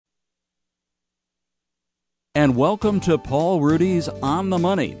and welcome to Paul Rudy's On the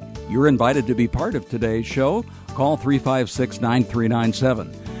Money. You're invited to be part of today's show. Call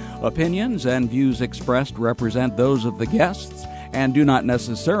 356-9397. Opinions and views expressed represent those of the guests and do not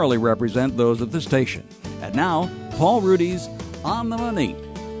necessarily represent those of the station. And now, Paul Rudy's On the Money.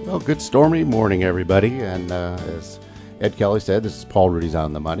 Well, good stormy morning, everybody. And as Ed Kelly said, this is Paul Rudy's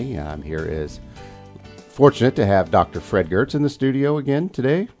On the Money. I'm here is fortunate to have Dr. Fred Giertz in the studio again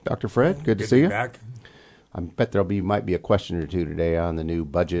today. Dr. Fred, good to see you. Back. I bet might be a question or two today on the new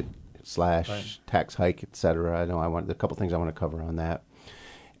budget / tax hike, etc. I know a couple things I want to cover on that.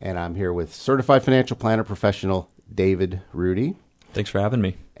 And I'm here with Certified Financial Planner Professional David Rudy. Thanks for having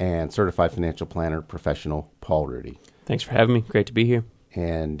me. And Certified Financial Planner Professional Paul Rudy. Thanks for having me. Great to be here.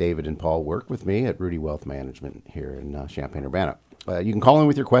 And David and Paul work with me at Rudy Wealth Management here in Champaign-Urbana. You can call in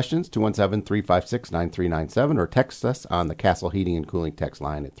with your questions, 217-356-9397, or text us on the Castle Heating and Cooling text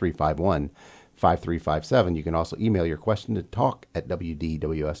line at 351-5357. You can also email your question to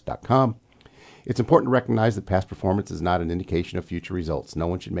talk@wdws.com. It's important to recognize that past performance is not an indication of future results. No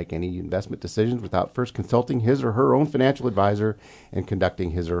one should make any investment decisions without first consulting his or her own financial advisor and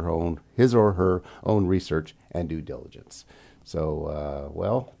conducting his or her own research and due diligence.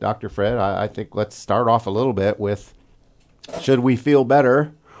 So, Dr. Fred, I think let's start off a little bit with, should we feel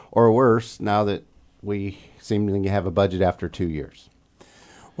better or worse now that we seem to have a budget after 2 years?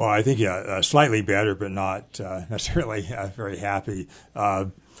 Well, I think slightly better, but not necessarily very happy.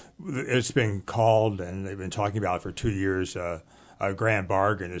 It's been called, and they've been talking about it for 2 years, a grand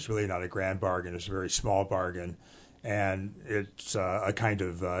bargain. It's really not a grand bargain. It's a very small bargain, and it's a kind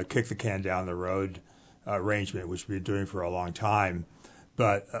of kick the can down the road arrangement, which we've been doing for a long time.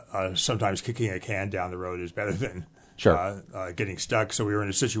 But sometimes kicking a can down the road is better than getting stuck. So we were in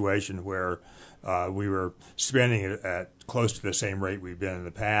a situation where we were spending it at close to the same rate we've been in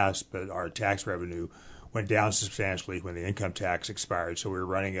the past, but our tax revenue went down substantially when the income tax expired. So we were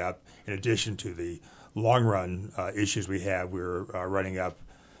running up, in addition to the long-run issues we have, we were running up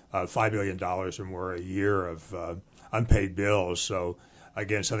 $5 billion or more a year of unpaid bills. So,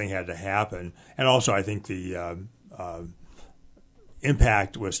 again, something had to happen. And also I think the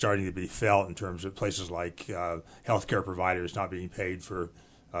impact was starting to be felt in terms of places like healthcare providers not being paid for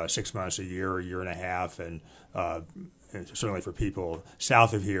 6 months, a year and a half, and certainly for people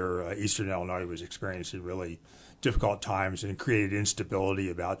south of here, eastern Illinois was experiencing really difficult times and created instability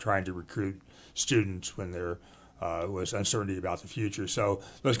about trying to recruit students when there was uncertainty about the future. So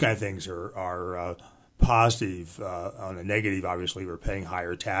those kind of things are positive. On the negative, obviously, we're paying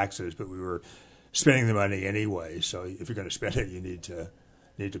higher taxes, but we were spending the money anyway. So if you're going to spend it, you need to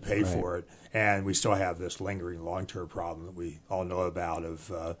pay for it. And we still have this lingering long-term problem that we all know about of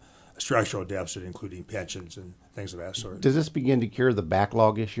a structural deficit, including pensions and things of that sort. Does this begin to cure the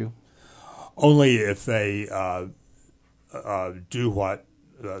backlog issue? Only if they do what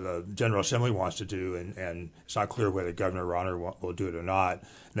the General Assembly wants to do, and it's not clear whether Governor Rauner will do it or not,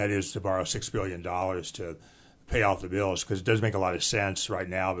 and that is to borrow $6 billion to pay off the bills, because it does make a lot of sense right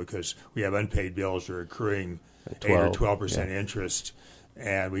now because we have unpaid bills that are accruing 8 or 12% interest,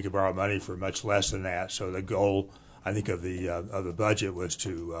 and we could borrow money for much less than that. So the goal, I think, of the budget was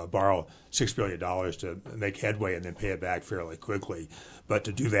to borrow $6 billion to make headway and then pay it back fairly quickly. But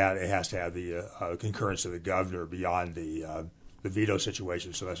to do that, it has to have the concurrence of the governor beyond the veto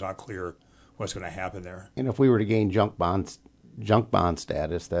situation. So that's not clear what's going to happen there. And if we were to gain junk bond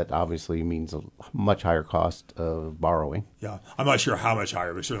status, that obviously means a much higher cost of borrowing. Yeah, I'm not sure how much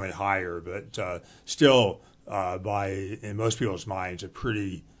higher, but certainly higher. But still, in most people's minds, a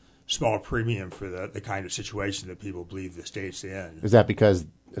pretty small premium for the kind of situation that people believe the state's in. Is that because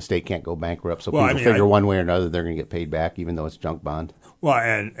the state can't go bankrupt, so people figure one way or another they're going to get paid back, even though it's junk bond? Well,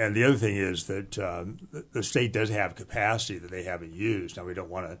 and the other thing is that the state does have capacity that they haven't used. Now, we don't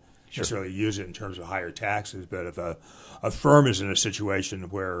want to necessarily use it in terms of higher taxes, but if a firm is in a situation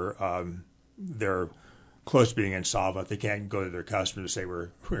where they're close to being insolvent, they can't go to their customer and say,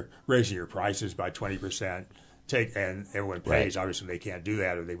 we're raising your prices by 20%. And everyone pays. Right. Obviously, they can't do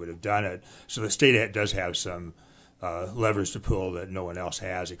that, or they would have done it. So the state does have some levers to pull that no one else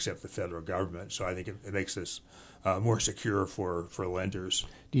has except the federal government. So I think it makes this more secure for lenders.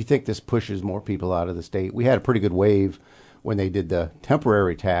 Do you think this pushes more people out of the state? We had a pretty good wave when they did the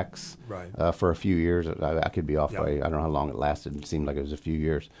temporary tax for a few years. I could be off by, I don't know how long it lasted. It seemed like it was a few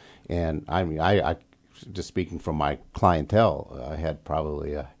years. And I mean, I just speaking from my clientele, I had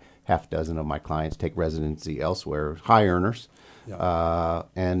probably a half dozen of my clients take residency elsewhere, high earners. Yeah.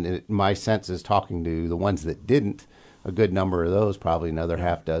 My sense is, talking to the ones that didn't, a good number of those, probably another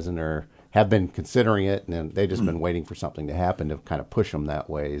half dozen, or have been considering it, and they've just been waiting for something to happen to kind of push them that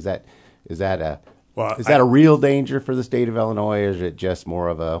way. Is that Well, is that a real danger for the state of Illinois, or is it just more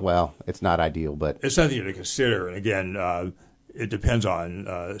of a, well, it's not ideal, but it's something to consider. And again, it depends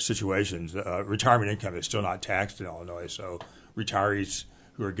on situations. Retirement income is still not taxed in Illinois, so retirees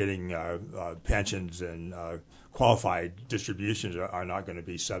who are getting pensions and qualified distributions are not going to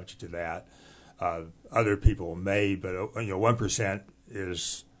be subject to that. Other people may, but 1%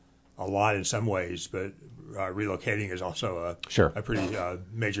 is a lot in some ways, but relocating is also a pretty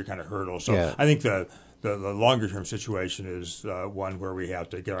major kind of hurdle. So yeah. I think the longer term situation is one where we have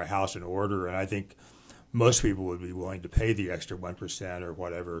to get our house in order, and I think most people would be willing to pay the extra 1% or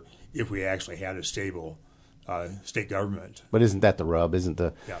whatever if we actually had a stable state government. But isn't that the rub? Isn't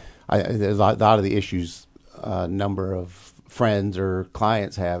the yeah. There's a lot of the issues number of friends or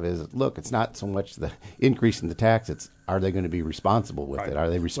clients have is, look, it's not so much the increase in the tax, it's are they going to be responsible with it? Are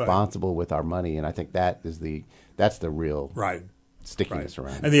they responsible with our money? And I think that's the real stickiness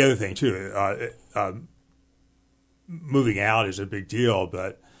around it. And the other thing too, moving out is a big deal,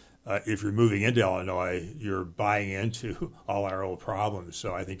 but if you're moving into Illinois, you're buying into all our old problems.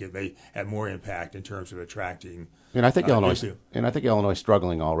 So I think it may have more impact in terms of attracting. And I think Illinois is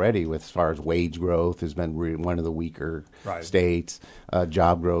struggling already with, as far as wage growth has been one of the weaker states,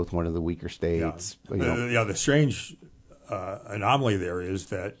 job growth one of the weaker states. Yeah. The strange anomaly there is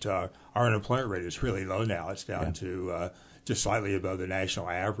that our unemployment rate is really low now. It's down to just slightly above the national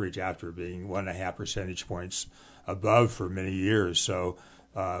average after being 1.5 percentage points above for many years. So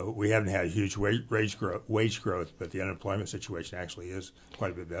we haven't had huge wage growth, but the unemployment situation actually is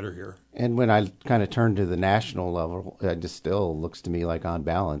quite a bit better here. And when I kind of turn to the national level, it just still looks to me like, on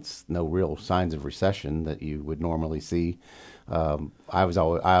balance, no real signs of recession that you would normally see. I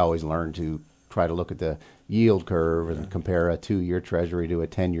always learned to try to look at the yield curve and compare a 2-year Treasury to a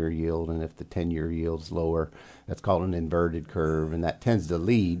 10-year yield, and if the 10-year yield's lower, that's called an inverted curve, and that tends to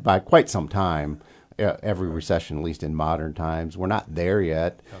lead by quite some time every recession, at least in modern times. We're not there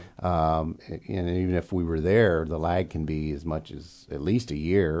yet, and even if we were there, the lag can be as much as at least a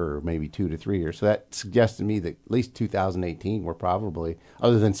year or maybe 2 to 3 years. So that suggests to me that at least 2018, we're probably,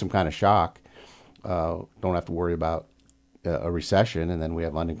 other than some kind of shock, don't have to worry about a recession, and then we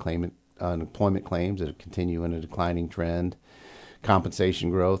have unemployment claims that continue in a declining trend.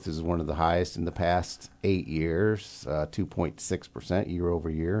 Compensation growth is one of the highest in the past 8 years, 2.6% year over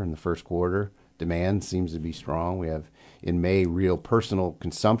year in the first quarter. Demand seems to be strong. We have, in May, real personal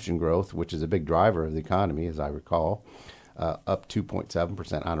consumption growth, which is a big driver of the economy, as I recall, up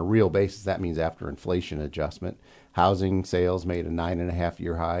 2.7% on a real basis. That means after inflation adjustment. Housing sales made a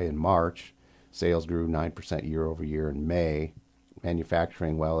 9.5-year high in March. Sales grew 9% year over year in May.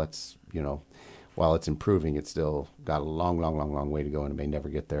 Manufacturing, while it's improving, it's still got a long way to go, and it may never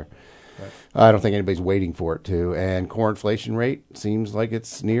get there. Right. I don't think anybody's waiting for it to. And core inflation rate seems like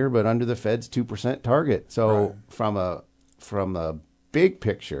it's near but under the Fed's 2% target. So from a big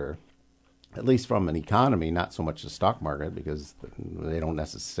picture, at least from an economy, not so much the stock market because they don't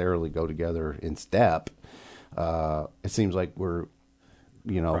necessarily go together in step. It seems like we're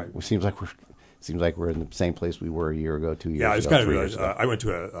in the same place we were a year ago, 2 years ago. Yeah, it's kind of. I went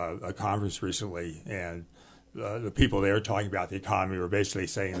to a conference recently, and the people there talking about the economy were basically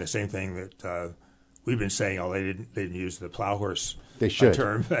saying the same thing that we've been saying. Although they didn't use the plow horse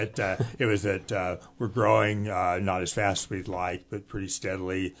term, but it was that we're growing not as fast as we'd like, but pretty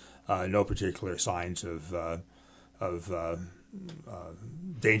steadily. No particular signs of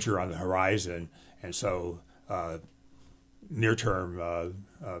danger on the horizon, and so near term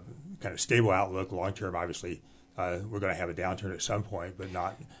kind of stable outlook. Long term, obviously. We're going to have a downturn at some point, but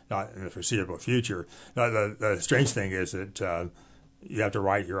not in the foreseeable future. Now, the strange thing is that you have to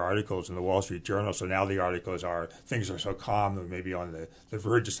write your articles in the Wall Street Journal, so now the articles are things are so calm that maybe on the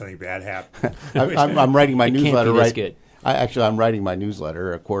verge of something bad happening. I'm writing my newsletter right. Good. I'm writing my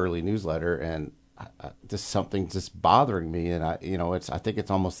newsletter, a quarterly newsletter, and something's just bothering me, and I think it's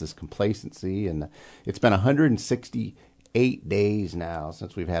almost this complacency, and it's been 168 days now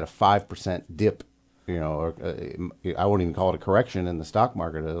since we've had a 5% dip. I wouldn't even call it a correction in the stock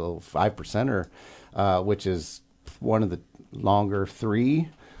market, a little 5%er, which is one of the longer three,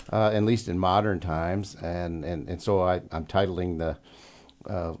 at least in modern times. And so I'm titling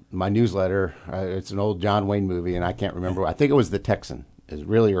my newsletter. It's an old John Wayne movie, and I can't remember. I think it was The Texan. It was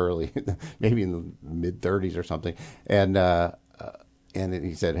really early, maybe in the mid-30s or something. And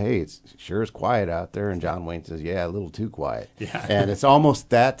he said, "Hey, it sure is quiet out there." And John Wayne says, "Yeah, a little too quiet." Yeah. And it's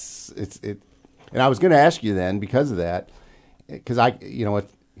almost And I was going to ask you then, because of that, because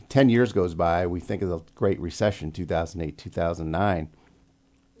 10 years goes by, we think of the Great Recession, 2008, 2009,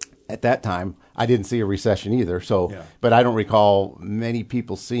 at that time, I didn't see a recession either. So, Yeah. but I don't recall many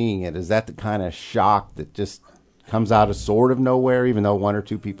people seeing it. Is that the kind of shock that just comes out of sort of nowhere, even though one or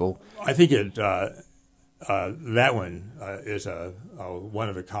two people? I think that one is a one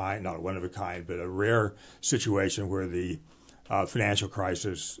of a kind, not a one of a kind, but a rare situation where the financial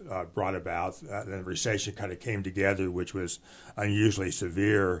crisis brought about, and the recession kind of came together, which was unusually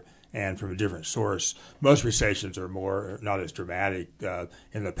severe and from a different source. Most recessions are not as dramatic.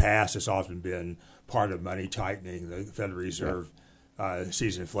 In the past, it's often been part of money tightening. The Federal Reserve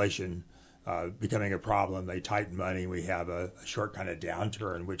sees inflation becoming a problem. They tighten money. We have a short kind of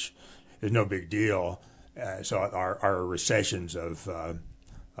downturn, which is no big deal. So our recessions of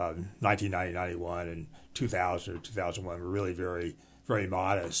 1990, 91, and 2000 or 2001 were really very, very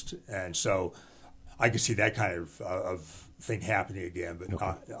modest. And so I could see that kind of thing happening again. But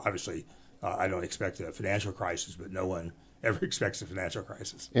obviously, I don't expect a financial crisis, but no one ever expects a financial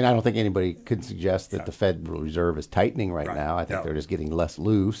crisis. And I don't think anybody could suggest that the Federal Reserve is tightening right now. I think they're just getting less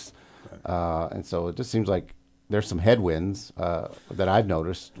loose. And so it just seems like there's some headwinds that I've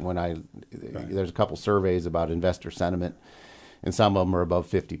noticed when there's a couple surveys about investor sentiment, and some of them are above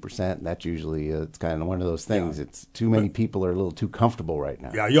 50%. And that's usually it's kind of one of those things. Yeah. It's too many people are a little too comfortable right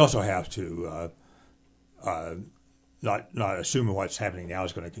now. Yeah, you also have to not assuming what's happening now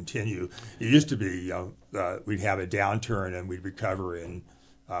is going to continue. It used to be we'd have a downturn and we'd recover in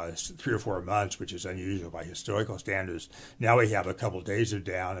 3 or 4 months, which is unusual by historical standards. Now we have a couple of days of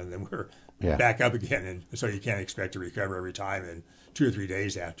down, and then we're back up again, and so you can't expect to recover every time in 2 or 3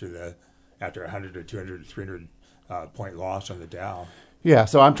 days after 100 or 200 or 300 point loss on the Dow. Yeah,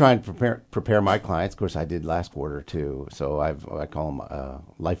 so I'm trying to prepare my clients. Of course, I did last quarter too. So I call them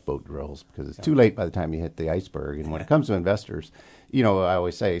lifeboat drills because it's too late by the time you hit the iceberg. And when it comes to investors, I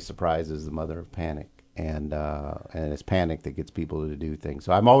always say surprise is the mother of panic, and it's panic that gets people to do things.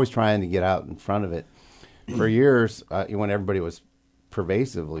 So I'm always trying to get out in front of it. For years, when everybody was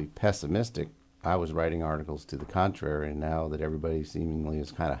pervasively pessimistic, I was writing articles to the contrary. And now that everybody seemingly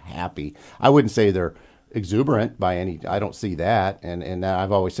is kind of happy, I wouldn't say they're exuberant by any. I don't see that, and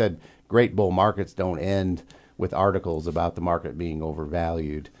I've always said great bull markets don't end with articles about the market being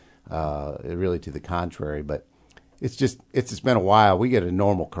overvalued. Really, to the contrary. But it's just been a while. We get a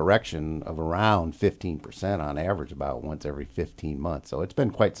normal correction of around 15% on average, about once every 15 months. So it's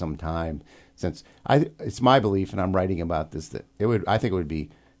been quite some time since it's my belief, and I'm writing about this, that I think it would be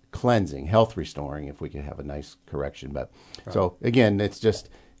cleansing, health restoring if we could have a nice correction. But so again, this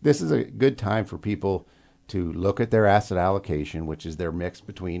is a good time for people to look at their asset allocation, which is their mix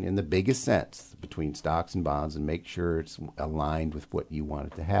between, in the biggest sense, between stocks and bonds, and make sure it's aligned with what you want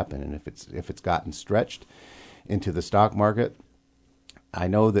it to happen. And if it's gotten stretched into the stock market, I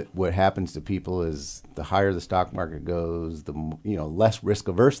know that what happens to people is the higher the stock market goes, the less risk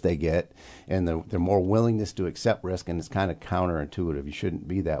averse they get, and the more willingness to accept risk. And it's kind of counterintuitive. You shouldn't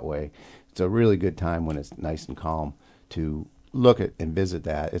be that way. It's a really good time when it's nice and calm to look at and visit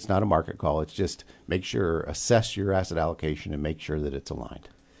that. It's not a market call. It's just assess your asset allocation and make sure that it's aligned.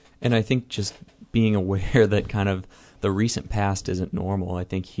 And I think just being aware that kind of the recent past isn't normal. I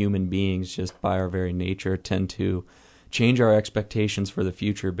think human beings, just by our very nature, tend to change our expectations for the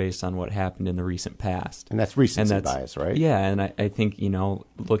future based on what happened in the recent past. And that's recency bias, right? Yeah, and I think,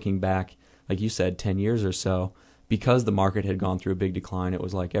 looking back, like you said, 10 years or so, because the market had gone through a big decline, it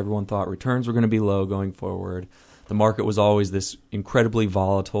was like everyone thought returns were going to be low going forward. The market was always this incredibly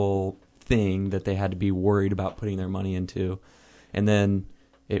volatile thing that they had to be worried about putting their money into. And then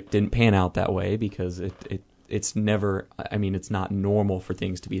it didn't pan out that way because it's never, it's not normal for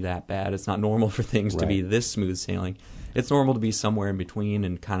things to be that bad. It's not normal for things to be this smooth sailing. It's normal to be somewhere in between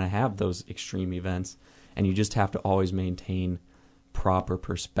and kind of have those extreme events. And you just have to always maintain proper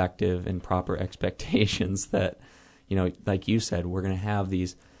perspective and proper expectations that, like you said, we're going to have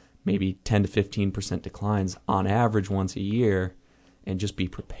these maybe 10 to 15% declines on average once a year, and just be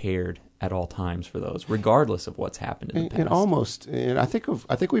prepared at all times for those, regardless of what's happened in the past. And I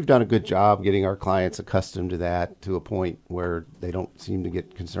think we've done a good job getting our clients accustomed to that, to a point where they don't seem to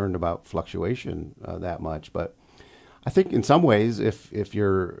get concerned about fluctuation that much. But I think in some ways, if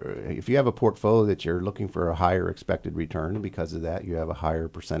you have a portfolio that you're looking for a higher expected return, and because of that you have a higher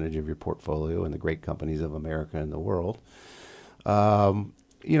percentage of your portfolio in the great companies of America and the world,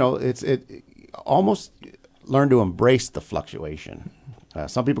 it almost learn to embrace the fluctuation.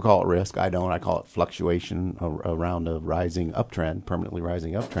 Some people call it risk. I don't. I call it fluctuation around a rising uptrend, permanently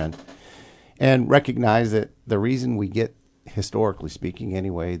rising uptrend, and recognize that the reason we get, historically speaking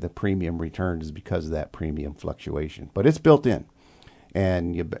anyway, the premium return is because of that premium fluctuation. But it's built in,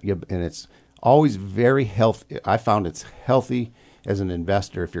 and it's always very healthy. I found it's healthy as an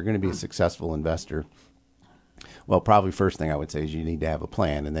investor, if you're going to be a successful investor, well, probably first thing I would say is you need to have a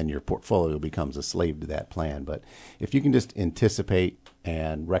plan, and then your portfolio becomes a slave to that plan. But if you can just anticipate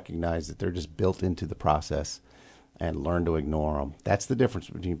and recognize that they're just built into the process and learn to ignore them, that's the difference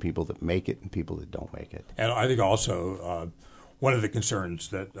between people that make it and people that don't make it. And I think also one of the concerns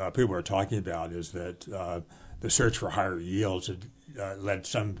that people are talking about is that the search for higher yields had led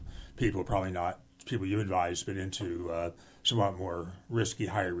some people, probably not people you advise, but into somewhat more risky,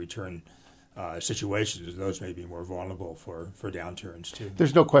 higher return situations. Those may be more vulnerable for downturns too.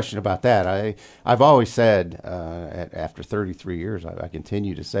 There's no question about that. I've always said, after 33 years, I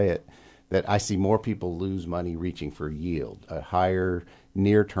continue to say it, that I see more people lose money reaching for yield, a higher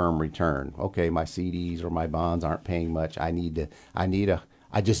near-term return. Okay, my CDs or my bonds aren't paying much. I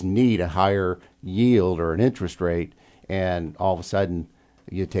just need a higher yield or an interest rate, and all of a sudden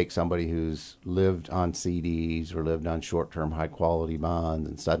you take somebody who's lived on CDs or lived on short-term high-quality bonds,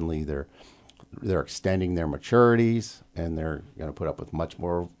 and suddenly they're extending their maturities, and they're going to put up with much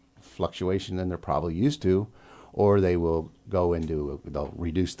more fluctuation than they're probably used to, or they'll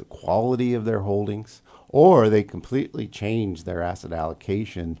reduce the quality of their holdings, or they completely change their asset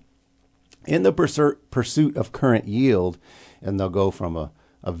allocation in the pursuit of current yield, and they'll go from a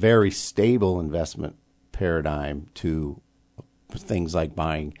very stable investment paradigm to things like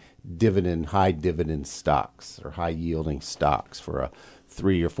buying high dividend stocks or high yielding stocks for a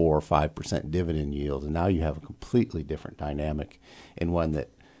 3 or 4 or 5% dividend yield. And now you have a completely different dynamic, and one that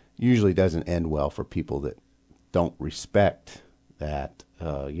usually doesn't end well for people that don't respect that,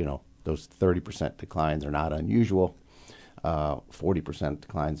 those 30% declines are not unusual. 40%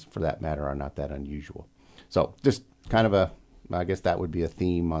 declines, for that matter, are not that unusual. So just kind of I guess that would be a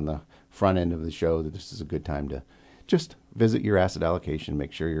theme on the front end of the show, that this is a good time to just visit your asset allocation,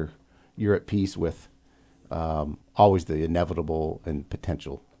 make sure you're at peace with always the inevitable and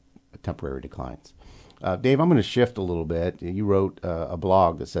potential temporary declines. Dave, I'm going to shift a little bit. You wrote a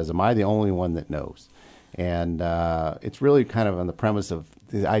blog that says, "Am I the only one that knows?" And it's really kind of on the premise of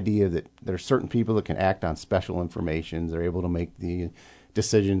the idea that there are certain people that can act on special information. They're able to make the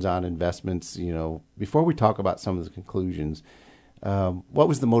decisions on investments. Before we talk about some of the conclusions, what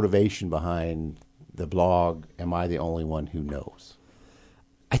was the motivation behind the blog, "Am I the Only One Who Knows?"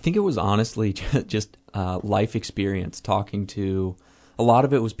 I think it was honestly just life experience, talking to a lot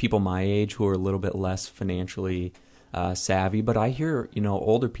of it was people my age who are a little bit less financially savvy, but I hear,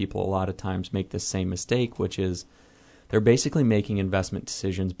 older people a lot of times make this same mistake, which is they're basically making investment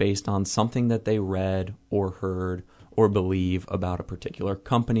decisions based on something that they read or heard or believe about a particular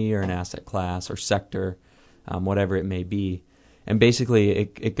company or an asset class or sector, whatever it may be. And basically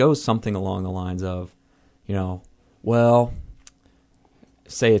it goes something along the lines of,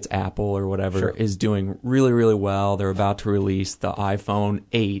 say it's Apple or whatever, sure, is doing really, really well. They're about to release the iPhone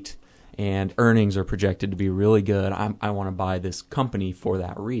 8 and earnings are projected to be really good. I want to buy this company for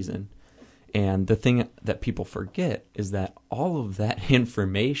that reason. And the thing that people forget is that all of that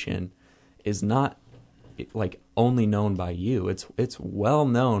information is not only known by you. It's well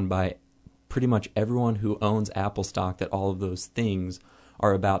known by pretty much everyone who owns Apple stock that all of those things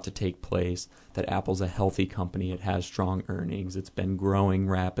are about to take place, that Apple's a healthy company, it has strong earnings, it's been growing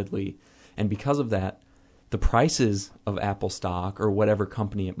rapidly. And because of that, the prices of Apple stock or whatever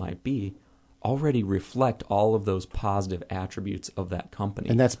company it might be already reflect all of those positive attributes of that company.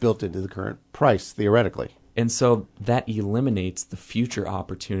 And that's built into the current price, theoretically. And so that eliminates the future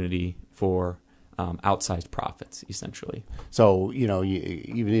opportunity for outsized profits, essentially. So,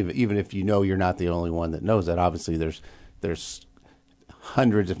 even if you're not the only one that knows that, obviously there's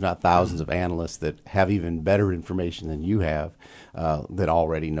hundreds, if not thousands, of analysts that have even better information than you have that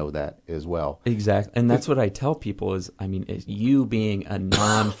already know that as well. Exactly. And that's what I tell people is you being a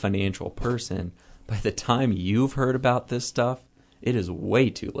non-financial person, by the time you've heard about this stuff, it is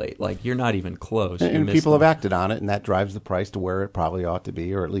way too late. You're not even close. And people have acted on it, and that drives the price to where it probably ought to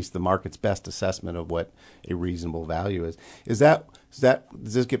be, or at least the market's best assessment of what a reasonable value is. Does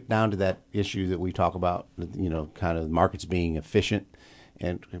this get down to that issue that we talk about, kind of markets being efficient?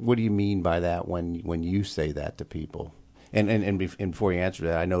 And what do you mean by that when you say that to people? And before you answer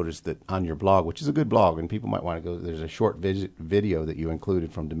that, I noticed that on your blog, which is a good blog, and people might want to go, there's a short video that you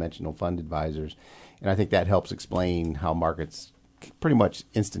included from Dimensional Fund Advisors, and I think that helps explain how markets pretty much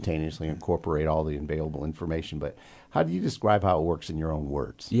instantaneously incorporate all the available information. But how do you describe how it works in your own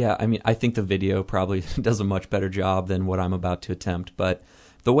words? Yeah, I think the video probably does a much better job than what I'm about to attempt. But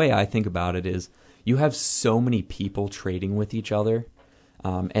the way I think about it is you have so many people trading with each other,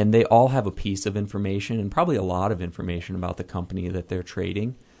 and they all have a piece of information and probably a lot of information about the company that they're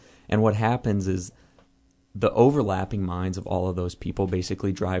trading. And what happens is the overlapping minds of all of those people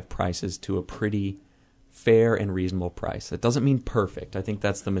basically drive prices to a pretty fair and reasonable price. That doesn't mean perfect. I think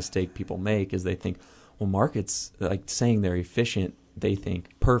that's the mistake people make, is they think, well, markets, like saying they're efficient, they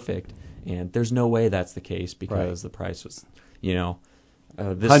think perfect, and there's no way that's the case because the price was,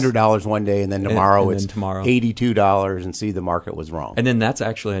 $100 one day, and then tomorrow and it's tomorrow. $82, and see, the market was wrong. And then that's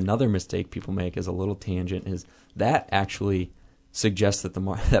actually another mistake people make, as a little tangent, is that actually suggests that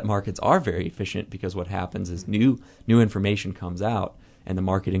that markets are very efficient, because what happens is new information comes out and the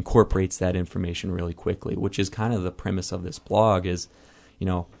market incorporates that information really quickly, which is kind of the premise of this blog. Is,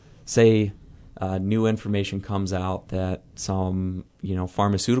 say new information comes out that some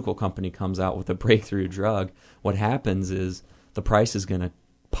pharmaceutical company comes out with a breakthrough drug. What happens is the price is going to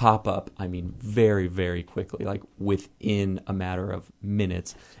pop up, very, very quickly, like within a matter of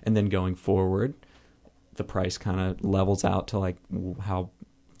minutes, and then going forward, the price kind of levels out to like how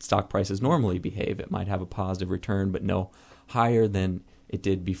stock prices normally behave. It might have a positive return, but no higher than it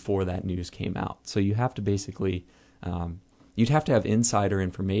did before that news came out. So you have to basically, you'd have to have insider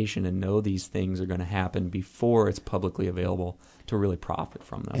information and know these things are going to happen before it's publicly available to really profit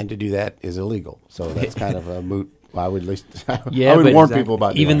from them. And to do that is illegal. So that's kind of a moot. I would warn people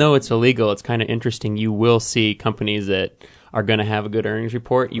about even that. though it's illegal, it's kind of interesting. You will see companies that are going to have a good earnings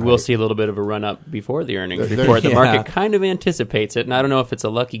report. You will see a little bit of a run-up before the earnings report. The market kind of anticipates it, and I don't know if it's a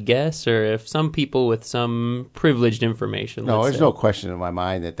lucky guess or if some people with some privileged information. No, there's no question in my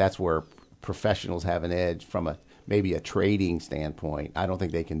mind that that's where professionals have an edge from maybe a trading standpoint. I don't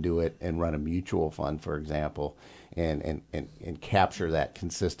think they can do it and run a mutual fund, for example, and capture that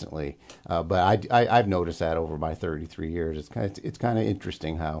consistently. But I've noticed that over my 33 years. It's kind of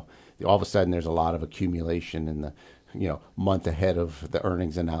interesting how all of a sudden there's a lot of accumulation in the month ahead of the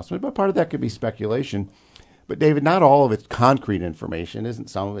earnings announcement. But part of that could be speculation. But David, not all of it's concrete information. Isn't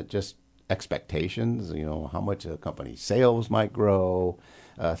some of it just expectations? How much a company's sales might grow,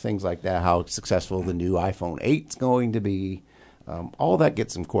 things like that, how successful the new iPhone 8 is going to be. All that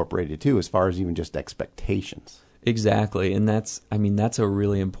gets incorporated too, as far as even just expectations. Exactly, and that's a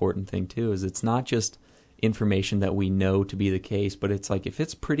really important thing too. Is it's not just information that we know to be the case, but it's like if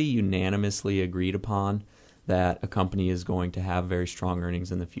it's pretty unanimously agreed upon that a company is going to have very strong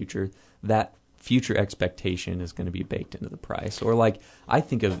earnings in the future, that future expectation is going to be baked into the price. Or like I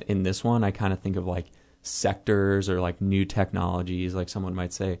think of in this one, I kind of think of like sectors or like new technologies. Like someone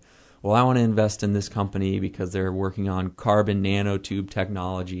might say, well, I want to invest in this company because they're working on carbon nanotube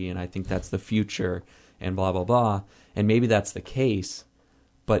technology and I think that's the future and blah, blah, blah. And maybe that's the case,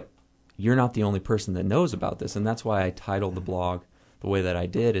 but you're not the only person that knows about this. And that's why I titled the blog the way that I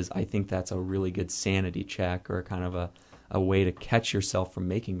did. Is I think that's a really good sanity check, or kind of a way to catch yourself from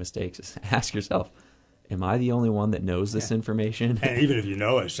making mistakes. Is ask yourself, am I the only one that knows this information? And even if you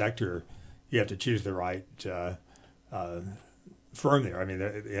know a sector, you have to choose the right firm there.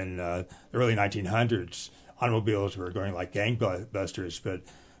 In the early 1900s, automobiles were going like gangbusters, but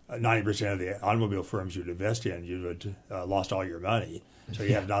 90% of the automobile firms you'd invest in, you would lost all your money. So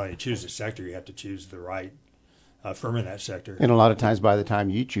you have not only to choose the sector, you have to choose the right firm in that sector. And a lot of times, by the time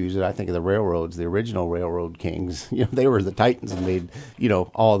you choose it, I think of the railroads, the original railroad kings. They were the titans and made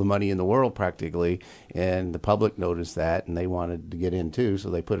all the money in the world practically. And the public noticed that, and they wanted to get in too, so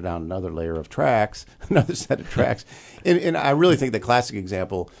they put it on another layer of tracks, another set of tracks. And I really think the classic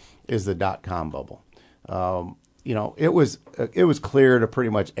example is the .com bubble. It was clear to pretty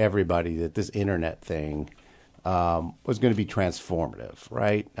much everybody that this internet thing was going to be transformative,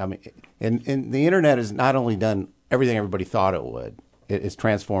 right? And the internet has not only done everything everybody thought it would, it's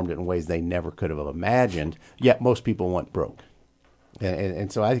transformed it in ways they never could have imagined, yet most people went broke.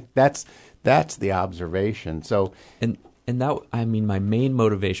 And so I think that's the observation. So And that, my main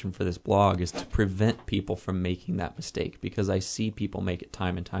motivation for this blog is to prevent people from making that mistake, because I see people make it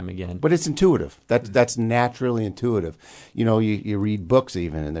time and time again. But it's intuitive. That's naturally intuitive. You read books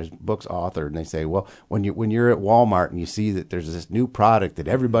even, and there's books authored, and they say, well, when you're at Walmart and you see that there's this new product that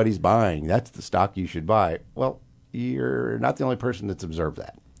everybody's buying, that's the stock you should buy. Well, you're not the only person that's observed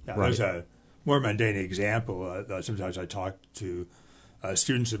that. Yeah, right. There's a more mundane example. Sometimes I talk to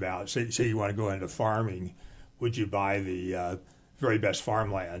students about, say you want to go into farming. Would you buy the very best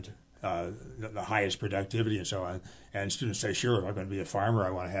farmland, the highest productivity and so on? And students say, sure, if I'm going to be a farmer, I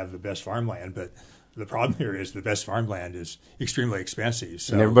want to have the best farmland. But the problem here is the best farmland is extremely expensive.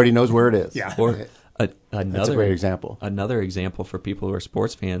 So, and everybody knows where it is. Yeah. Or that's a great example. Another example for people who are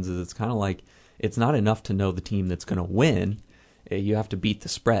sports fans is it's kind of like it's not enough to know the team that's going to win. You have to beat the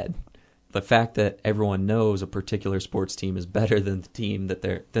spread. The fact that everyone knows a particular sports team is better than the team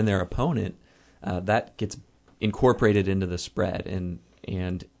than their opponent, that gets incorporated into the spread, and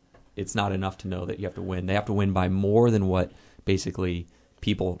it's not enough to know that you have to win. They have to win by more than what basically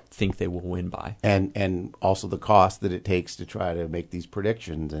people think they will win by. And also the cost that it takes to try to make these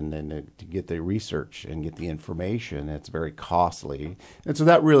predictions and to get the research and get the information. It's very costly. And so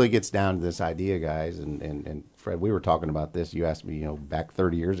that really gets down to this idea, guys. And Fred, we were talking about this. You asked me, back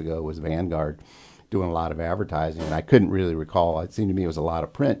 30 years ago was Vanguard doing a lot of advertising, and I couldn't really recall. It seemed to me it was a lot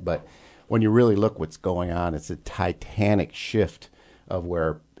of print, but when you really look what's going on, it's a titanic shift of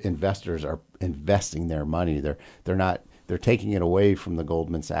where investors are investing their money. They're taking it away from the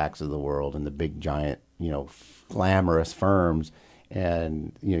Goldman Sachs of the world and the big giant, glamorous firms,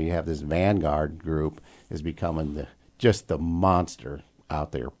 and you have this Vanguard group is becoming just the monster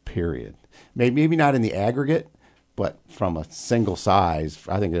out there. Period. Maybe not in the aggregate, but from a single size,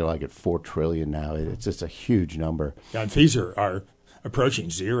 I think they're like at $4 trillion now. It's just a huge number. Yeah, and fees are approaching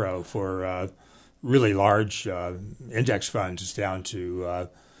zero for really large index funds. It's down to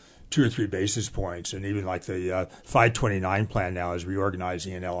 2 or 3 basis points, and even like the 529 plan now is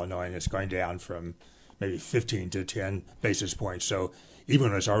reorganizing in Illinois, and it's going down from maybe 15 to 10 basis points. So even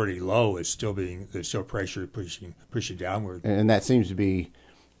when it's already low, there's still pressure pushing downward. And that seems to be.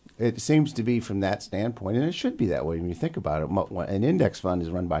 It seems to be from that standpoint, and it should be that way when you think about it. An index fund is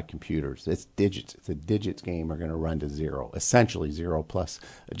run by computers. It's digits. It's a digits game. Are going to run to zero, essentially zero plus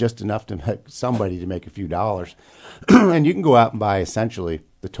just enough to make somebody to make a few dollars. And you can go out and buy essentially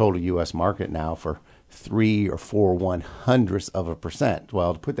the total U.S. market now for 3 or 4 1/100%.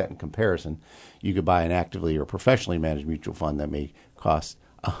 Well, to put that in comparison, you could buy an actively or professionally managed mutual fund that may cost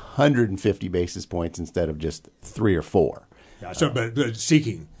 150 basis points instead of just 3 or 4. Yeah. So, but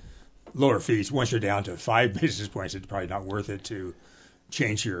seeking lower fees, once you're down to 5 basis points, it's probably not worth it to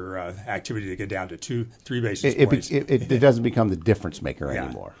change your activity to get down to 2-3 basis points. It doesn't become the difference maker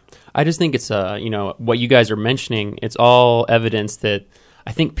anymore. I just think it's what you guys are mentioning. It's all evidence that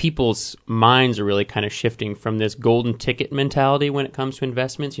I think people's minds are really kind of shifting from this golden ticket mentality when it comes to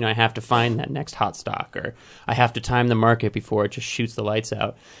investments. I have to find that next hot stock, or I have to time the market before it just shoots the lights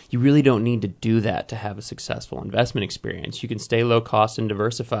out. You really don't need to do that to have a successful investment experience. You can stay low cost and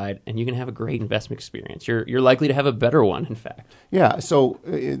diversified, and you can have a great investment experience. You're likely to have a better one, in fact. Yeah, so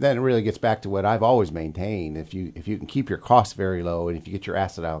that really gets back to what I've always maintained. If you can keep your costs very low, and if you get your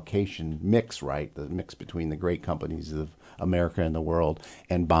asset allocation mix right, the mix between the great companies of America and the world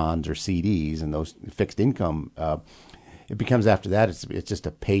and bonds or CDs and those fixed income, it becomes after that it's just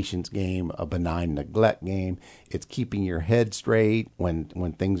a patience game, a benign neglect game. It's keeping your head straight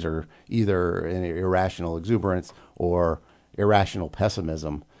when things are either an irrational exuberance or irrational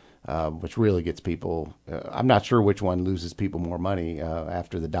pessimism, which really gets people. I'm not sure which one loses people more money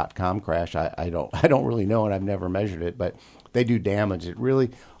after the .com crash. I don't really know, and I've never measured it, but they do damage. It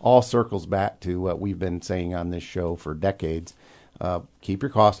really all circles back to what we've been saying on this show for decades. Keep your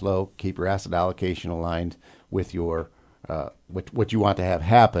costs low, keep your asset allocation aligned with your what you want to have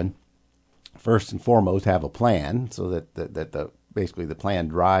happen. First and foremost, have a plan so that basically the plan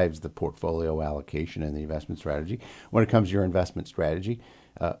drives the portfolio allocation and the investment strategy. When it comes to your investment strategy,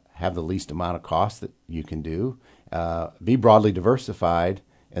 have the least amount of costs that you can do. Be broadly diversified,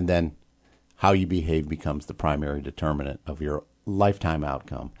 and then how you behave becomes the primary determinant of your lifetime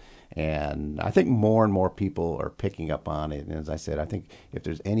outcome. And I think more and more people are picking up on it. And as I said, I think if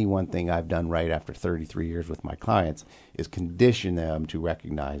there's any one thing I've done right after 33 years with my clients is condition them to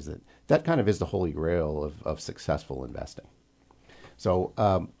recognize that kind of is the holy grail of successful investing. So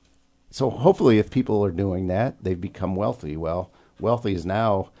hopefully if people are doing that, they've become wealthy. Well, wealthy is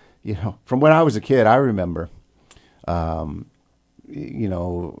now, from when I was a kid, I remember, I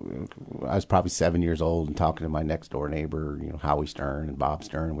was probably 7 years old and talking to my next door neighbor, Howie Stern and Bob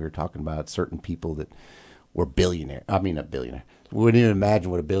Stern. And we were talking about certain people that were billionaire. I mean, a billionaire. We wouldn't even imagine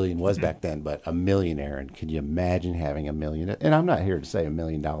what a billion was back then, but a millionaire. And could you imagine having $1 million? And I'm not here to say $1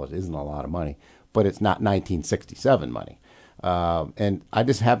 million isn't a lot of money, but it's not 1967 money. And I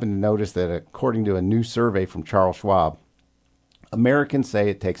just happened to notice that according to a new survey from Charles Schwab, Americans say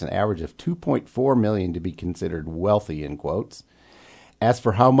it takes an average of $2.4 million to be considered wealthy, in quotes. As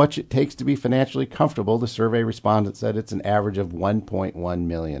for how much it takes to be financially comfortable, the survey respondent said it's an average of $1.1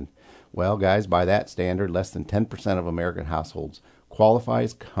 million. Well, guys, by that standard, less than 10% of American households qualify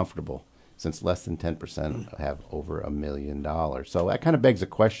as comfortable, since less than 10% have over $1 million. So that kind of begs the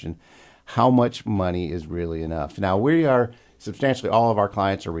question, how much money is really enough? Now, we are substantially, all of our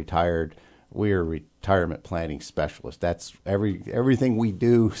clients are retired. We are retirement planning specialists. That's everything we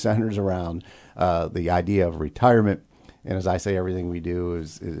do centers around the idea of retirement. And as I say, everything we do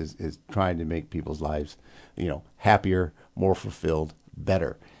is trying to make people's lives, happier, more fulfilled,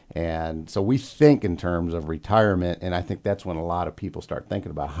 better. And so we think in terms of retirement, and I think that's when a lot of people start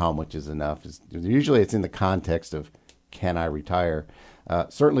thinking about how much is enough. Usually it's in the context of, can I retire?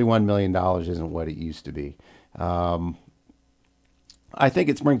 Certainly $1 million isn't what it used to be. I think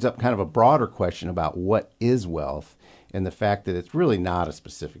it brings up kind of a broader question about what is wealth, and the fact that it's really not a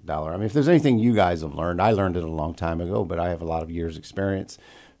specific dollar. I mean, if there's anything you guys have learned, I learned it a long time ago, but I have a lot of years' experience.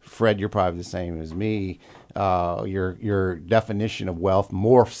 Fred, you're probably the same as me. Your definition of wealth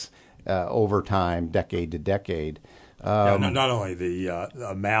morphs over time, decade to decade. Not only the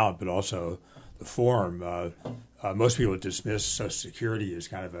amount, but also the form. Most people dismiss Social Security as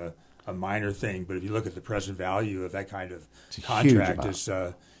kind of a minor thing, but if you look at the present value of that kind of contract, it's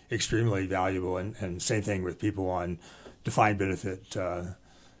extremely valuable. And same thing with people on defined benefit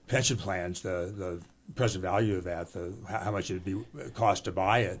pension plans. The present value of that, how much it'd cost to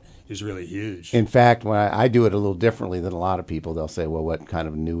buy it, is really huge. In fact, when I do it a little differently than a lot of people, they'll say, well, what kind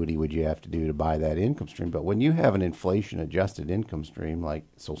of annuity would you have to do to buy that income stream? But when you have an inflation-adjusted income stream like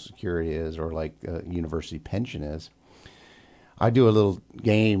Social Security is, or like university pension is, I do a little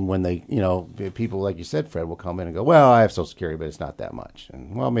game when people, like you said, Fred, will come in and go, well, I have Social Security, but it's not that much.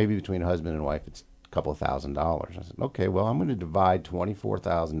 And, well, maybe between a husband and wife, it's a couple of $1,000s. I said, okay, well, I'm going to divide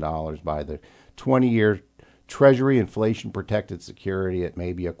 $24,000 by the 20-year Treasury inflation-protected security at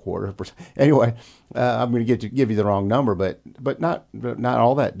maybe 0.25%. Anyway, I'm going to give you the wrong number, but not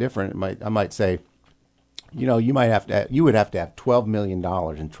all that different. I might say, you would have to have $12 million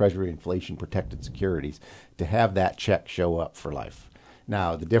in Treasury inflation-protected securities to have that check show up for life.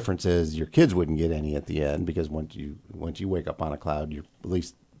 Now, the difference is your kids wouldn't get any at the end, because once you wake up on a cloud, your at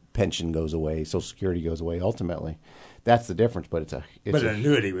least pension goes away, Social Security goes away ultimately. That's the difference, but an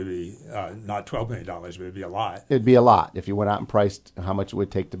annuity would be not $12 million, but it'd be a lot. It'd be a lot if you went out and priced how much it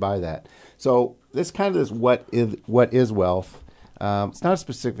would take to buy that. So this what is wealth. It's not a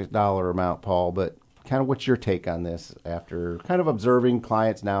specific dollar amount, Paul, but kind of what's your take on this after kind of observing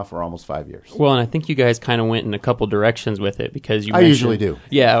clients now for almost 5 years? Well, and I think you guys kind of went in a couple directions with it, because I usually do.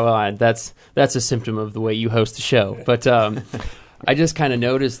 Yeah, well, that's a symptom of the way you host the show. But I just kind of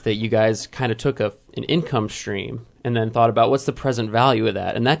noticed that you guys kind of took an income stream and then thought about what's the present value of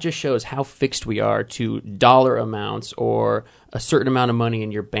that. And that just shows how fixed we are to dollar amounts or a certain amount of money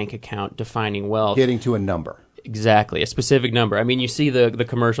in your bank account defining wealth. Getting to a number. Exactly, a specific number. I mean, you see the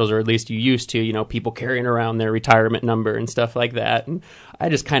commercials, or at least you used to, people carrying around their retirement number and stuff like that. And I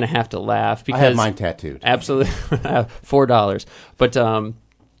just kind of have to laugh because I have mine tattooed. Absolutely, $4. But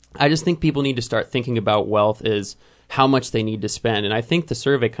I just think people need to start thinking about wealth as how much they need to spend. And I think the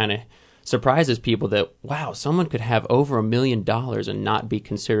survey kind of surprises people that, wow, someone could have over $1 million and not be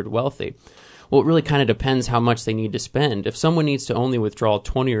considered wealthy. Well, it really kind of depends how much they need to spend. If someone needs to only withdraw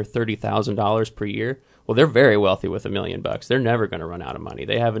 $20,000 or $30,000 per year, well, they're very wealthy with $1 million. They're never going to run out of money.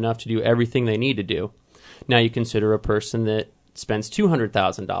 They have enough to do everything they need to do. Now you consider a person that spends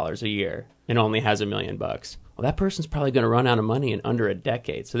 $200,000 a year and only has $1 million. Well, that person's probably going to run out of money in under a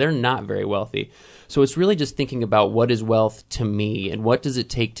decade. So they're not very wealthy. So it's really just thinking about what is wealth to me and what does it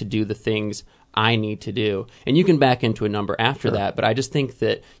take to do the things I need to do. And you can back into a number after that, but I just think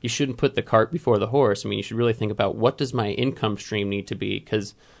that you shouldn't put the cart before the horse. I mean, you should really think about what does my income stream need to be,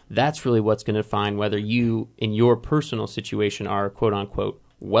 because that's really what's going to define whether you, in your personal situation, are quote-unquote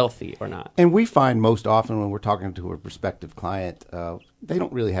wealthy or not. And we find most often when we're talking to a prospective client, they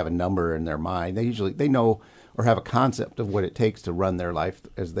don't really have a number in their mind. They know or have a concept of what it takes to run their life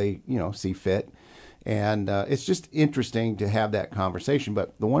as they see fit. And it's just interesting to have that conversation.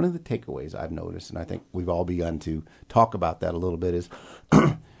 But one of the takeaways I've noticed, and I think we've all begun to talk about that a little bit, is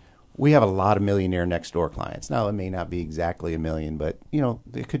we have a lot of millionaire next door clients. Now, it may not be exactly $1 million, but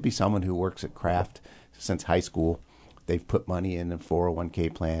it could be someone who works at Kraft since high school. They've put money in a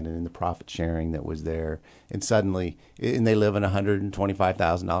 401k plan and in the profit sharing that was there. And suddenly, they live in a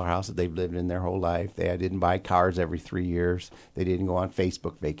 $125,000 house that they've lived in their whole life. They didn't buy cars every 3 years. They didn't go on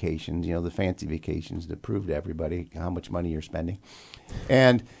Facebook vacations, the fancy vacations to prove to everybody how much money you're spending.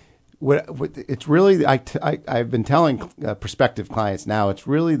 And what it's really, I've been telling prospective clients now, it's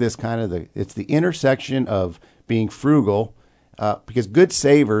really this kind of it's the intersection of being frugal, because good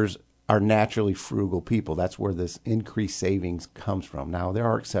savers are naturally frugal people. That's where this increased savings comes from. Now, there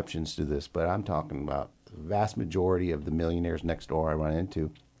are exceptions to this, but I'm talking about the vast majority of the millionaires next door I run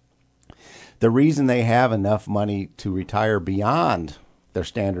into. The reason they have enough money to retire beyond their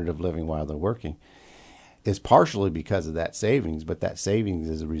standard of living while they're working is partially because of that savings, but that savings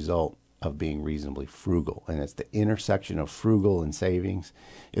is a result of being reasonably frugal. And it's the intersection of frugal and savings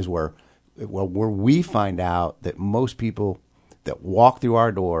is where we find out that most people that walk through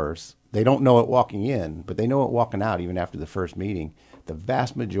our doors, they don't know it walking in, but they know it walking out even after the first meeting, the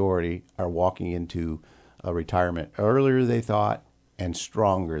vast majority are walking into a retirement earlier than they thought and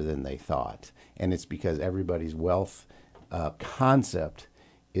stronger than they thought. And it's because everybody's wealth concept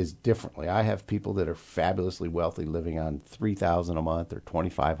is differently. I have people that are fabulously wealthy living on $3,000 a month or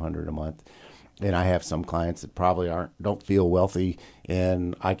 $2,500 a month. And I have some clients that probably don't feel wealthy,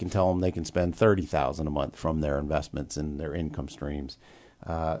 and I can tell them they can spend $30,000 a month from their investments and their income streams.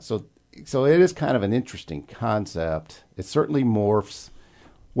 So it is kind of an interesting concept. It certainly morphs.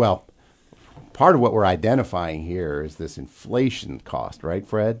 Well, part of what we're identifying here is this inflation cost, right,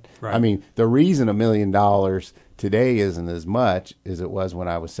 Fred? Right. I mean, the reason $1 million today isn't as much as it was when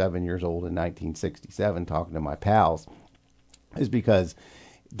I was 7 years old in 1967 talking to my pals is because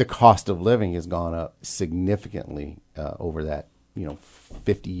the cost of living has gone up significantly over that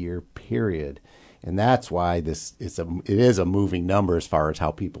 50-year period, and that's why it is a moving number as far as how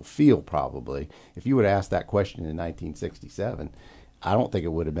people feel. Probably, if you would ask that question in 1967, I don't think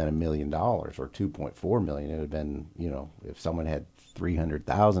it would have been $1 million or $2.4 million. It would have been, if someone had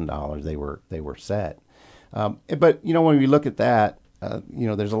 $300,000, they were set. But when we look at that,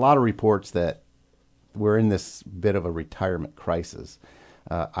 there's a lot of reports that we're in this bit of a retirement crisis.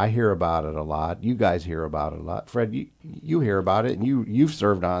 I hear about it a lot. You guys hear about it a lot. Fred, you hear about it, and you've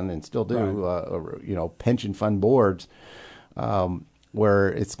served on and still do, right. Pension fund boards, where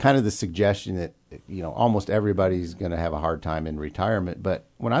it's kind of the suggestion that almost everybody's going to have a hard time in retirement. But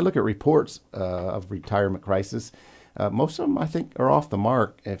when I look at reports of retirement crisis, most of them I think are off the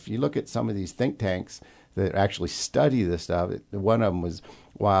mark. If you look at some of these think tanks that actually study this stuff, one of them was,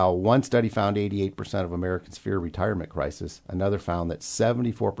 while one study found 88% of Americans fear retirement crisis, another found that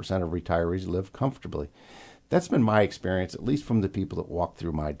 74% of retirees live comfortably. That's been my experience, at least from the people that walk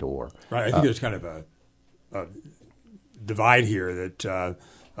through my door. Right. I think there's kind of a divide here that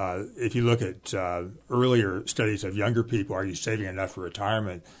if you look at earlier studies of younger people, are you saving enough for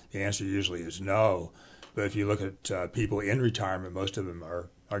retirement? The answer usually is no. But if you look at people in retirement, most of them are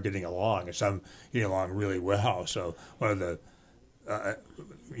getting along, and some getting along really well. So one of the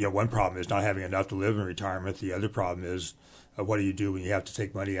one problem is not having enough to live in retirement. The other problem is what do you do when you have to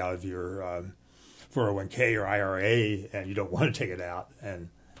take money out of your 401k or IRA and you don't want to take it out? And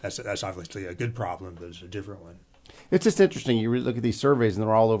that's obviously a good problem, but it's a different one. It's just interesting. You look at these surveys, and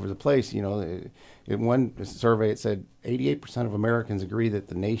they're all over the place. In one survey, it said 88% of Americans agree that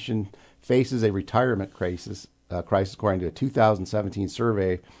the nation faces a retirement crisis, according to a 2017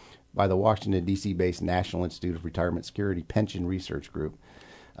 survey by the Washington, D.C.-based National Institute of Retirement Security Pension Research Group.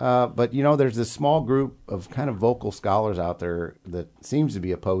 But, there's this small group of kind of vocal scholars out there that seems to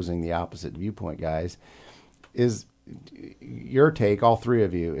be opposing the opposite viewpoint, guys. Is your take, all three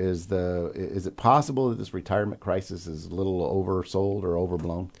of you, is it possible that this retirement crisis is a little oversold or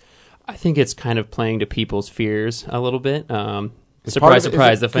overblown? I think it's kind of playing to people's fears a little bit. Surprise,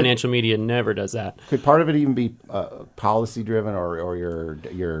 surprise, the financial media never does that. Could part of it even be policy-driven or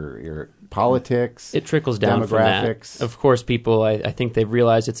your politics? It trickles down from that. Of course, people, I think they've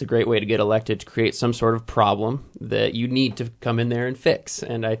realized it's a great way to get elected to create some sort of problem that you need to come in there and fix.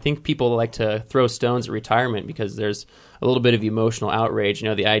 And I think people like to throw stones at retirement because there's a little bit of emotional outrage,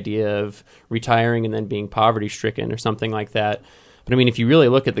 the idea of retiring and then being poverty-stricken or something like that. But, if you really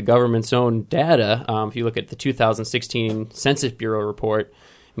look at the government's own data, if you look at the 2016 Census Bureau report,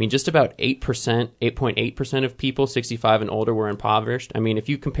 just about 8.8% of people 65 and older were impoverished. If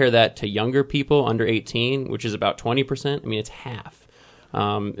you compare that to younger people under 18, which is about 20%, it's half.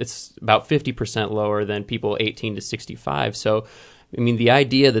 It's about 50% lower than people 18 to 65. So, the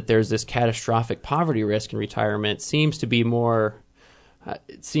idea that there's this catastrophic poverty risk in retirement seems to be more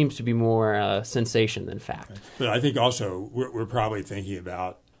sensation than fact. But I think also we're probably thinking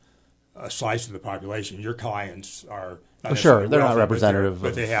about a slice of the population. Your clients are not sure they're wealthy, not representative,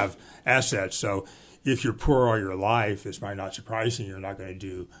 but they have assets. So if you're poor all your life, it's probably not surprising you're not going to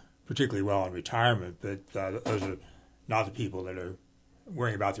do particularly well in retirement. But those are not the people that are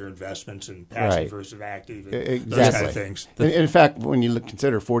worrying about their investments and passive versus active, and exactly. those kind of things. In fact, when you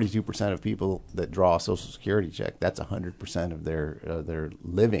consider 42% of people that draw a Social Security check, that's 100% of their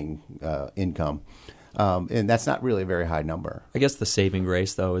living income. And that's not really a very high number. I guess the saving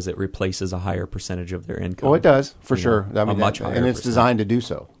grace, though, is it replaces a higher percentage of their income. Oh, it does, for sure. A much higher and it's percent. designed to do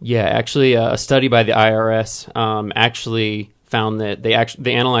so. Yeah, actually, a study by the IRS actually found that they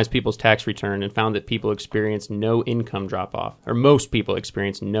analyzed people's tax return and found that people experience no income drop-off, or most people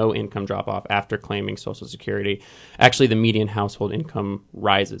experience no income drop-off after claiming Social Security. Actually, the median household income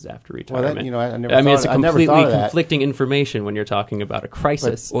rises after retirement. Well, it's a completely conflicting information when you're talking about a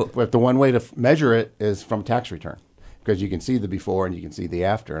crisis. But the one way to measure it is from tax return, because you can see the before and you can see the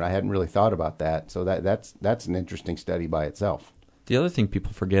after, and I hadn't really thought about that. So that's an interesting study by itself. The other thing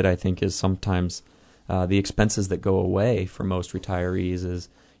people forget, I think, is sometimes the expenses that go away for most retirees is,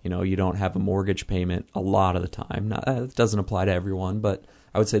 you don't have a mortgage payment a lot of the time. Now, it doesn't apply to everyone, but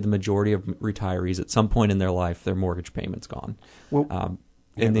I would say the majority of retirees at some point in their life, their mortgage payment's gone. Well,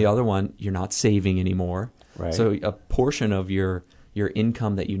 and the other one, you're not saving anymore. Right. So a portion of your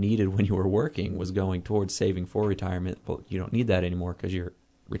income that you needed when you were working was going towards saving for retirement. Well, you don't need that anymore because you're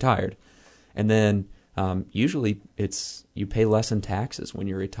retired. And then usually you pay less in taxes when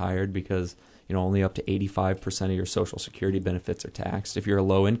you're retired because only up to 85% of your Social Security benefits are taxed. If you're a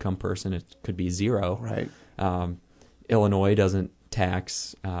low-income person, it could be zero. Right. Illinois doesn't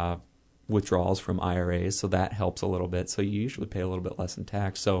tax withdrawals from IRAs, so that helps a little bit. So you usually pay a little bit less in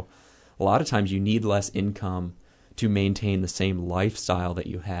tax. So a lot of times you need less income to maintain the same lifestyle that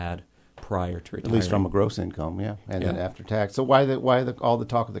you had prior to retirement. At least from a gross income, yeah, and then after tax. So why all the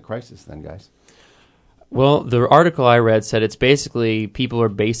talk of the crisis then, guys? Well, the article I read said it's basically people are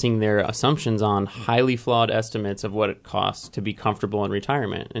basing their assumptions on highly flawed estimates of what it costs to be comfortable in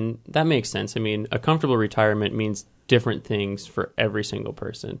retirement. And that makes sense. I mean, a comfortable retirement means different things for every single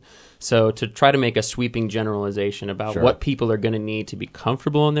person. So to try to make a sweeping generalization about what people are going to need to be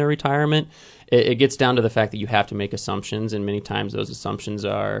comfortable in their retirement, it gets down to the fact that you have to make assumptions, and many times those assumptions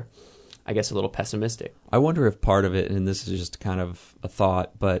are, I guess, a little pessimistic. I wonder if part of it, and this is just kind of a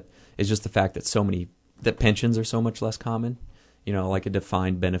thought, but it's just the fact that pensions are so much less common. Like a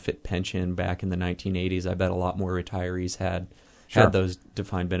defined benefit pension back in the 1980s, I bet a lot more retirees had those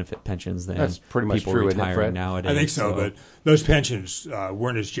defined benefit pensions than That's pretty much people true, retiring isn't it, Fred? nowadays. I think so, but those pensions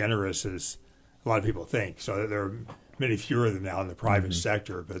weren't as generous as a lot of people think. So there are many fewer of them now in the private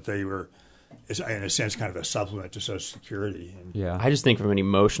sector, but they were, in a sense, kind of a supplement to Social Security. Yeah, I just think from an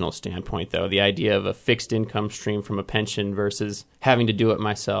emotional standpoint, though, the idea of a fixed income stream from a pension versus having to do it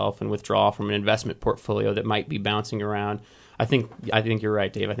myself and withdraw from an investment portfolio that might be bouncing around, I think you're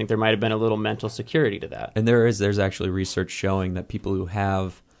right, Dave. I think there might have been a little mental security to that. And there's actually research showing that people who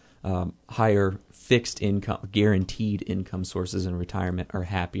have higher fixed income, guaranteed income sources in retirement are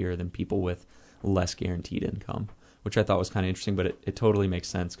happier than people with less guaranteed income, which I thought was kind of interesting, but it totally makes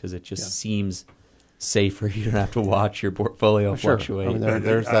sense because it just seems safer. You don't have to watch your portfolio fluctuate. I mean,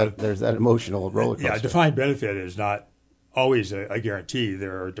 there's that emotional roller coaster. Yeah, defined benefit is not always a guarantee.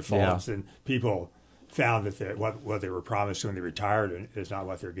 There are defaults, and people found that what they were promised when they retired is not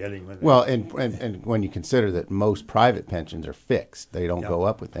what they're getting. And when you consider that most private pensions are fixed, they don't go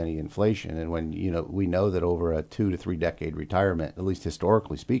up with any inflation. And when we know that over a 2 to 3 decade retirement, at least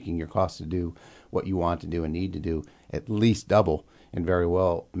historically speaking, your cost to do what you want to do and need to do at least double, and very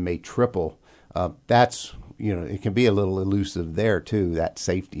well may triple. That's it can be a little elusive there too, that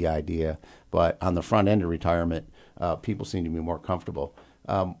safety idea. But on the front end of retirement, people seem to be more comfortable.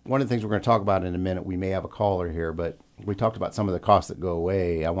 One of the things we're going to talk about in a minute, we may have a caller here, but we talked about some of the costs that go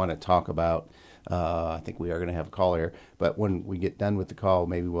away. I want to talk about, I think we are going to have a caller here, but when we get done with the call,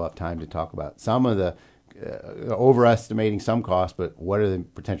 maybe we'll have time to talk about some of the overestimating some costs, but what are they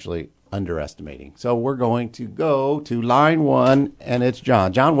potentially underestimating? So we're going to go to line 1, and it's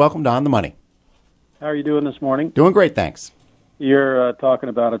John. John, welcome to On the Money. How are you doing this morning? Doing great, thanks. You're talking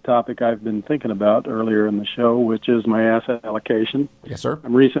about a topic I've been thinking about earlier in the show, which is my asset allocation. Yes, sir.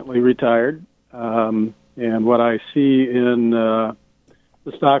 I'm recently retired, and what I see in the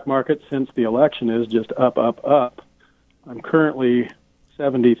stock market since the election is just up, up, up. I'm currently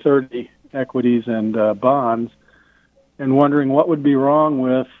 70-30 equities and bonds, and wondering what would be wrong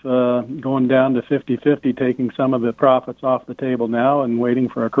with going down to 50-50, taking some of the profits off the table now and waiting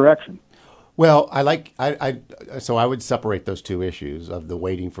for a correction. Well, so I would separate those two issues of the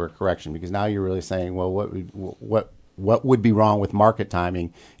waiting for a correction, because now you're really saying, well, what would be wrong with market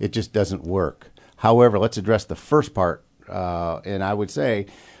timing? It just doesn't work. However, let's address the first part, and I would say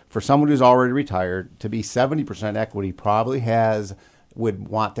for someone who's already retired, to be 70% equity probably would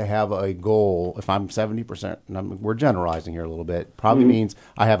want to have a goal. If I'm 70%, and we're generalizing here a little bit, probably means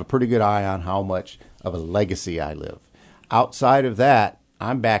I have a pretty good eye on how much of a legacy I live. Outside of that,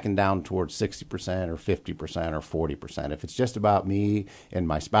 I'm backing down towards 60% or 50% or 40%. If it's just about me and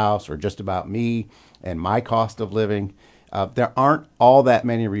my spouse, or just about me and my cost of living, there aren't all that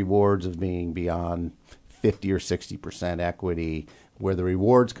many rewards of being beyond 50 or 60% equity, where the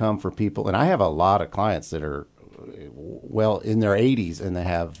rewards come for people. And I have a lot of clients that are well in their 80s, and they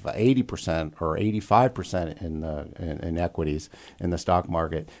have 80% or 85% in equities in the stock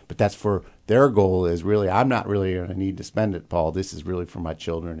market. But that's for their goal is really, I'm not really going to need to spend it, Paul. This is really for my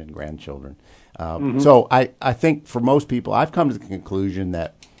children and grandchildren. So I think for most people, I've come to the conclusion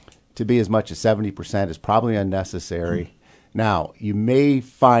that to be as much as 70% is probably unnecessary. Now, you may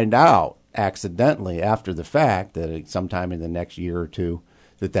find out accidentally after the fact that sometime in the next year or two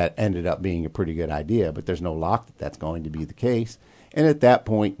that ended up being a pretty good idea, but there's no lock that that's going to be the case. And at that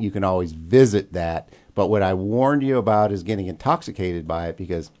point, you can always visit that. But what I warned you about is getting intoxicated by it,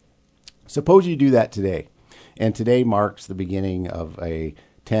 because suppose you do that today, and today marks the beginning of a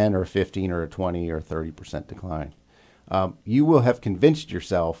 10 or 15 or a 20 or 30% decline. You will have convinced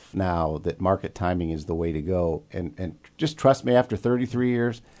yourself now that market timing is the way to go. And just trust me, after 33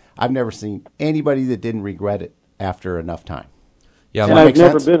 years, I've never seen anybody that didn't regret it after enough time. Yeah, and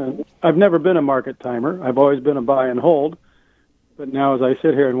I've never been a market timer. I've always been a buy and hold. But now, as I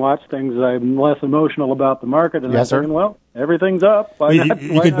sit here and watch things, I'm less emotional about the market, and I'm thinking, well, everything's up. Why you not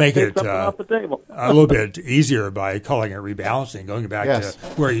could make take it something off the table? a little bit easier by calling it rebalancing, going back to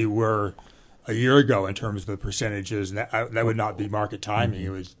where you were a year ago in terms of the percentages, and that would not be market timing. It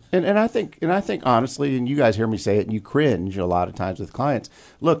was, and I think honestly, and you guys hear me say it, and you cringe a lot of times with clients.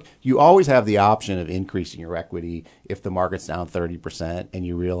 Look, you always have the option of increasing your equity if the market's down 30%, and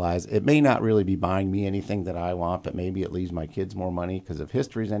you realize it may not really be buying me anything that I want, but maybe it leaves my kids more money, because if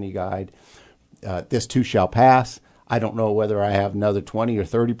history's any guide, this too shall pass. I don't know whether I have another 20 or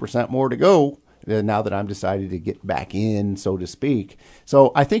 30% more to go now that I'm decided to get back in, so to speak.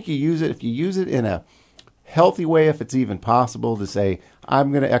 So I think if you use it in a healthy way, if it's even possible, to say,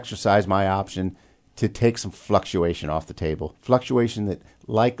 I'm going to exercise my option to take some fluctuation off the table, fluctuation that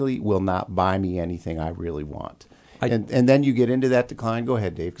likely will not buy me anything I really want. And then you get into that decline. Go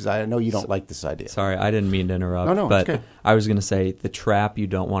ahead, Dave, because I know you don't like this idea. Sorry, I didn't mean to interrupt. No, but it's okay. I was going to say the trap you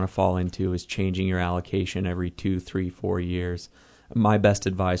don't want to fall into is changing your allocation every 2, 3, 4 years. My best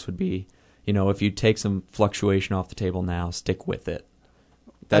advice would be, if you take some fluctuation off the table now, stick with it.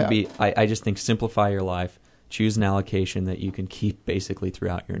 I just think simplify your life. Choose an allocation that you can keep basically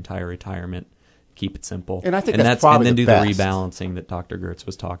throughout your entire retirement. Keep it simple. And I think that's probably and then the do best. the rebalancing that Dr. Gertz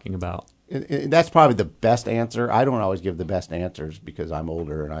was talking about. And that's probably the best answer. I don't always give the best answers because I'm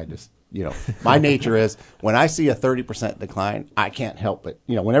older, and I just, my nature is when I see a 30% decline, I can't help it.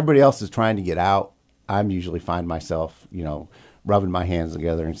 When everybody else is trying to get out, I'm usually find myself, rubbing my hands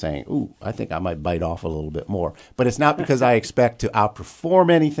together and saying, ooh, I think I might bite off a little bit more. But it's not because I expect to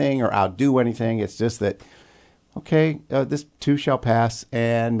outperform anything or outdo anything. It's just that, okay, this too shall pass,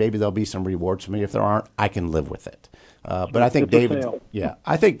 and maybe there'll be some rewards for me. If there aren't, I can live with it. But I think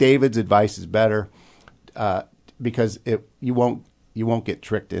David's advice is better because you won't get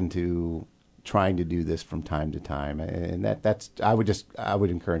tricked into trying to do this from time to time, and I would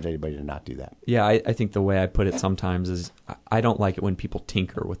encourage anybody to not do that. Yeah, I think the way I put it sometimes is I don't like it when people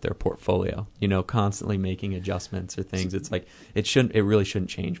tinker with their portfolio, constantly making adjustments or things. It's like it really shouldn't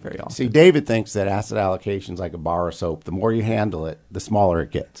change very often. See, David thinks that asset allocation is like a bar of soap. The more you handle it, the smaller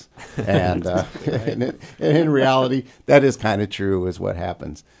it gets, and and in reality, that is kind of true, is what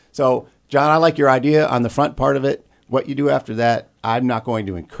happens. So, John, I like your idea on the front part of it. What you do after that, I'm not going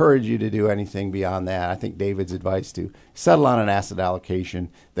to encourage you to do anything beyond that. I think David's advice to settle on an asset allocation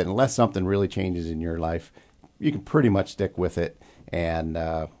that unless something really changes in your life, you can pretty much stick with it and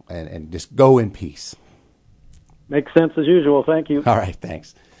just go in peace. Makes sense as usual. Thank you. All right,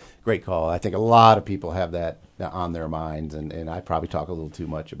 thanks. Great call. I think a lot of people have that on their minds, and I probably talk a little too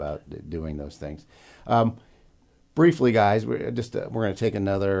much about doing those things. Briefly, guys, we're going to take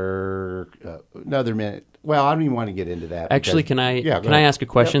another minute. Well, I don't even want to get into that. Actually, can I ask a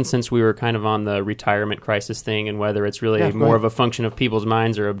question, since we were kind of on the retirement crisis thing and whether it's really more of a function of people's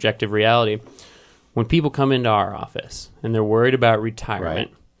minds or objective reality? When people come into our office and they're worried about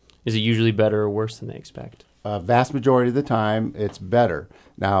retirement, is it usually better or worse than they expect? Vast majority of the time, it's better.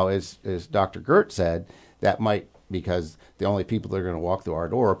 Now, as Dr. Gertz said, that might because the only people that are going to walk through our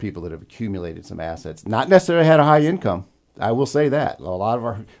door are people that have accumulated some assets, not necessarily had a high income. I will say that a lot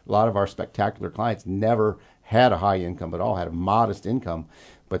of our spectacular clients never had a high income at all, had a modest income,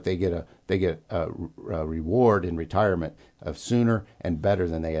 but they get a reward in retirement of sooner and better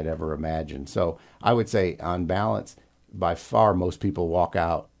than they had ever imagined. So I would say, on balance, by far most people walk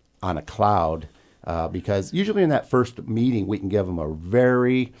out on a cloud because usually in that first meeting we can give them a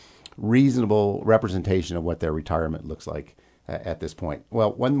very reasonable representation of what their retirement looks like at this point.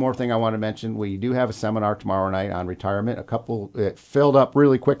 Well, one more thing I want to mention, we do have a seminar tomorrow night on retirement. A couple, it filled up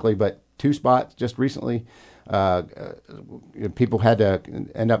really quickly, but 2 spots just recently. People had to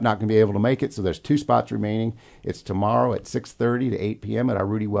end up not going to be able to make it, so there's 2 spots remaining. It's tomorrow at 6:30 to 8 p.m. at our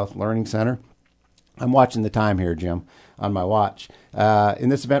Rudy Wealth Learning Center. I'm watching the time here, Jim, on my watch. In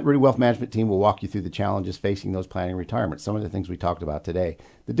this event, Rudy Wealth Management Team will walk you through the challenges facing those planning retirement, some of the things we talked about today,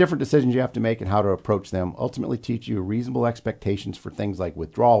 the different decisions you have to make and how to approach them, ultimately teach you reasonable expectations for things like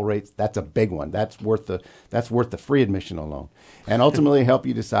withdrawal rates. That's a big one. That's worth the free admission alone. And ultimately help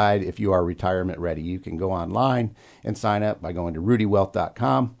you decide if you are retirement ready. You can go online and sign up by going to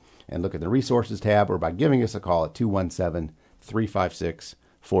rudywealth.com and look at the resources tab, or by giving us a call at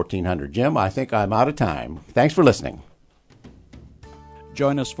 217-356-1400. Jim, I think I'm out of time. Thanks for listening.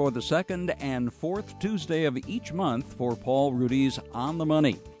 Join us for the second and fourth Tuesday of each month for Paul Rudy's On the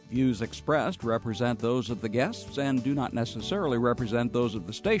Money. Views expressed represent those of the guests and do not necessarily represent those of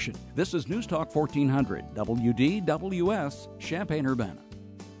the station. This is News Talk 1400, WDWS, Champaign-Urbana.